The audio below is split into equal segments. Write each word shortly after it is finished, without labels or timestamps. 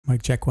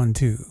Mic check 1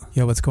 2.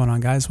 Yo, what's going on,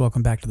 guys?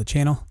 Welcome back to the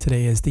channel.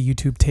 Today is the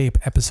YouTube tape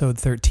episode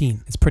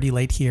 13. It's pretty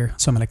late here,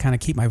 so I'm going to kind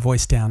of keep my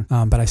voice down,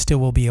 but I still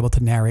will be able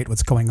to narrate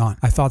what's going on.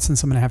 I thought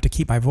since I'm going to have to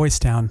keep my voice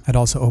down, I'd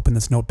also open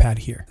this notepad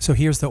here. So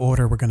here's the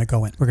order we're going to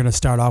go in. We're going to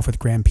start off with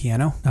grand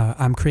piano.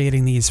 I'm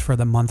creating these for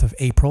the month of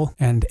April,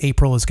 and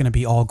April is going to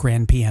be all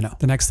grand piano.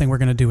 The next thing we're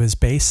going to do is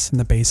bass, and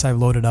the bass I've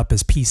loaded up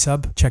is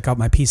P-sub. Check out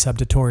my P-sub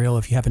tutorial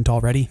if you haven't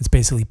already. It's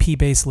basically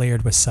P-bass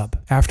layered with sub.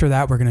 After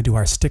that, we're going to do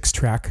our sticks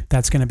track.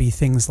 That's going to be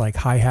things like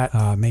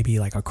hi-hat, maybe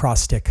like a cross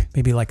stick,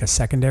 maybe like a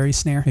secondary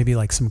snare, maybe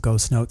like some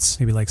ghost notes,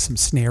 maybe like some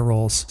snare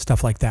rolls,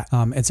 stuff like that.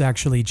 It's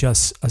actually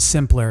just a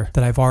sampler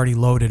that I've already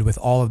loaded with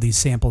all of these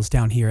samples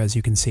down here, as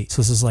you can see.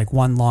 So this is like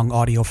one long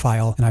audio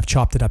file, and I've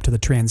chopped it up to the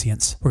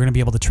transients. We're going to be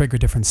able to trigger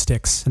different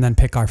sticks and then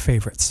pick our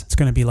favorites. It's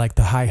going to be like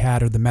the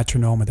hi-hat or the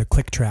metronome or the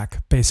click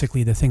track,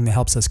 basically the thing that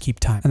helps us keep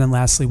time. And then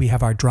lastly, we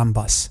have our drum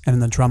bus. And in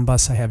the drum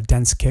bus, I have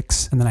dense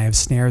kicks, and then I have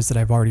snares that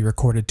I've already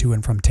recorded to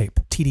and from tape.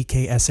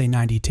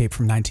 TDK-SA90 tape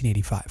from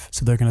 1985.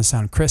 So they're going to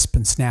sound crisp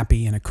and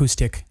snappy and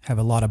acoustic, have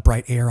a lot of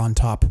bright air on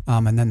top.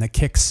 And then the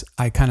kicks,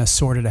 I kind of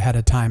sorted ahead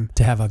of time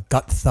to have a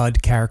gut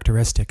thud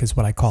characteristic is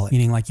what I call it.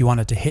 Meaning like you want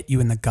it to hit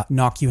you in the gut,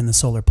 knock you in the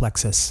solar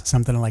plexus,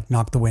 something to like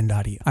knock the wind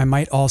out of you. I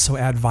might also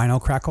add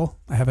vinyl crackle.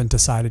 I haven't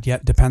decided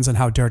yet. Depends on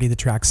how dirty the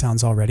track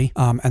sounds already.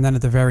 And then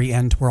at the very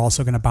end, we're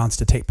also going to bounce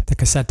to tape. The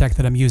cassette deck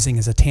that I'm using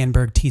is a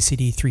Tandberg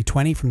TCD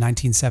 320 from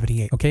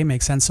 1978. Okay,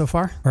 makes sense so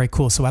far? All right,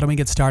 cool. So why don't we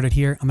get started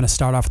here? I'm going to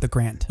start off with the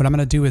grand. What I'm going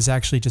to do is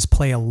actually just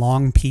play a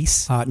long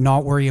piece,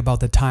 not worry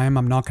about the time.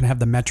 I'm not going to have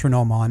the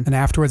metronome on. And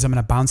afterwards, I'm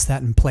going to bounce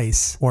that in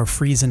place or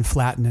freeze and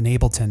flatten in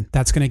Ableton.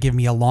 That's going to give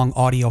me a long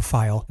audio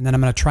file. And then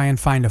I'm going to try and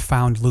find a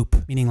found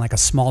loop, meaning like a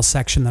small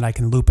section that I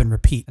can loop and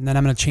repeat. And then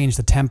I'm going to change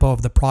the tempo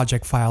of the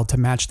project file to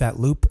match that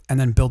loop and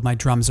then build my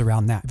drums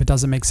around that. If it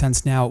doesn't make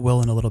sense now, it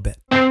will in a little bit.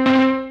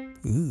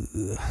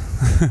 Ooh.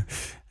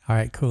 All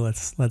right, cool.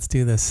 Let's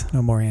do this.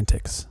 No more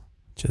antics.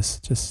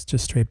 Just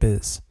straight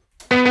biz.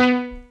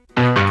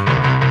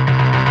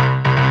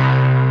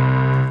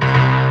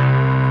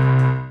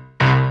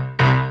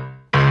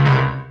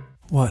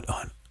 What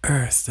on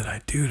earth did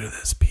I do to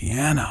this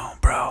piano,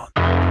 bro?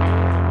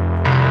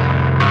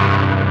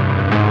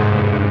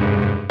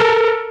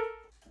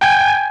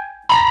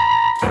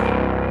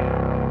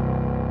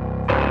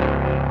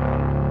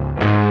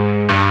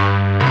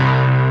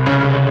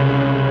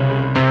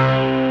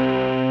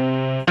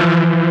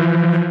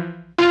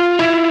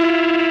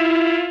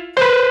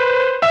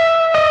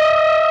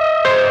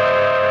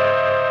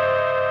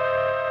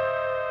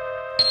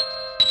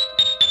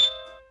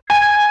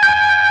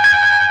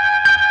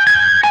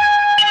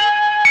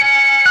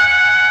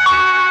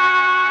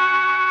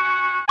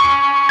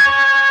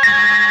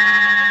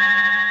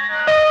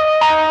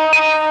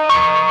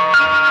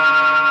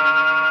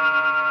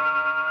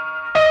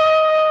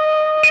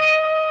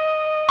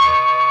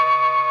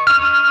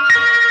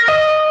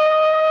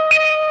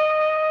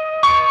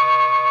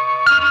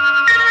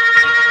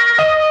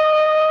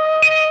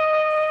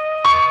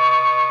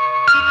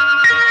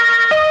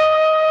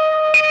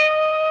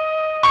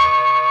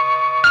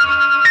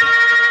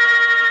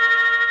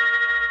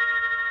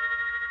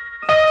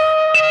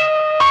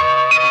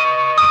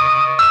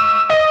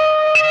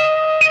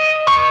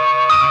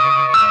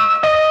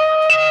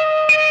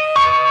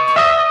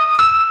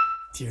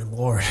 Dear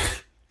Lord.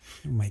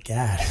 Oh my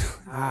God.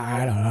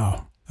 I don't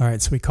know. All right,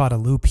 so we caught a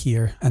loop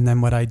here. And then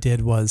what I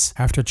did was,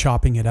 after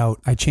chopping it out,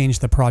 I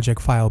changed the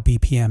project file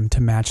BPM to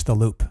match the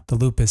loop. The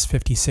loop is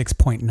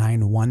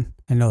 56.91.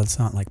 I know it's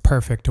not like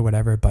perfect or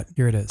whatever, but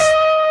here it is.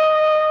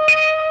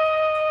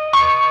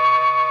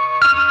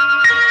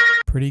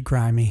 Pretty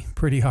grimy,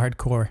 pretty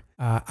hardcore.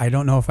 I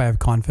don't know if I have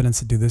confidence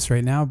to do this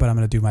right now, but I'm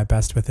going to do my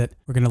best with it.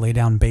 We're going to lay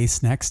down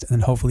bass next, and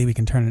then hopefully we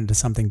can turn it into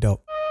something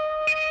dope.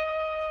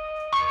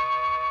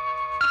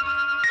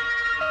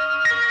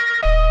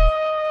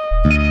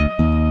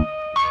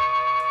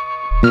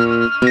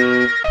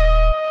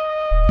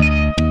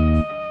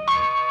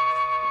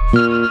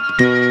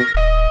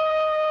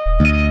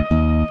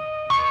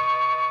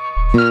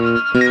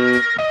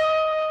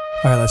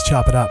 All right, let's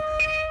chop it up.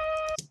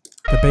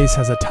 The bass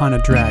has a ton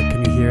of drag.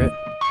 Can you hear it?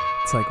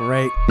 It's like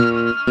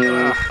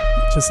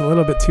just a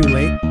little bit too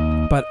late,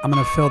 but I'm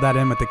gonna fill that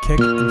in with the kick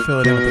and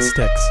fill it in with the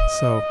sticks.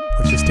 So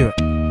let's just do it.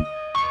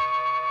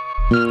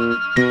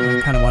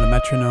 I kind of want a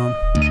metronome.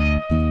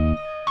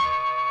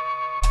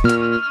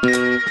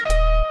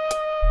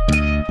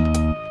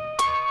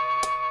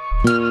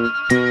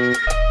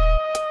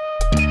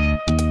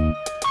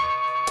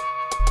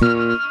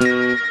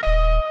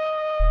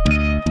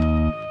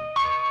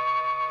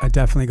 I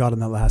definitely got in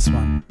the last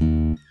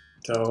one.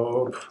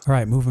 Dope. All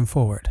right, moving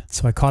forward.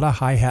 So I caught a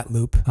hi-hat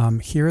loop.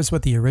 Here is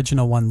what the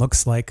original one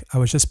looks like. I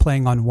was just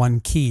playing on one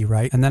key,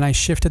 right? And then I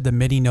shifted the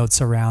MIDI notes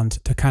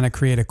around to kind of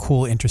create a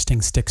cool,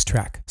 interesting sticks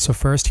track. So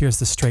first, here's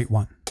the straight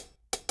one.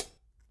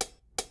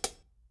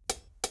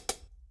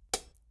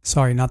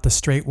 Sorry, not the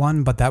straight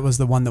one, but that was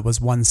the one that was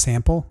one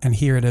sample. And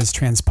here it is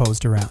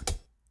transposed around.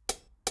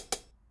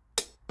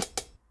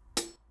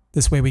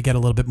 This way we get a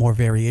little bit more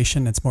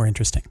variation. It's more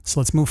interesting. So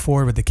let's move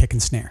forward with the kick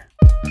and snare.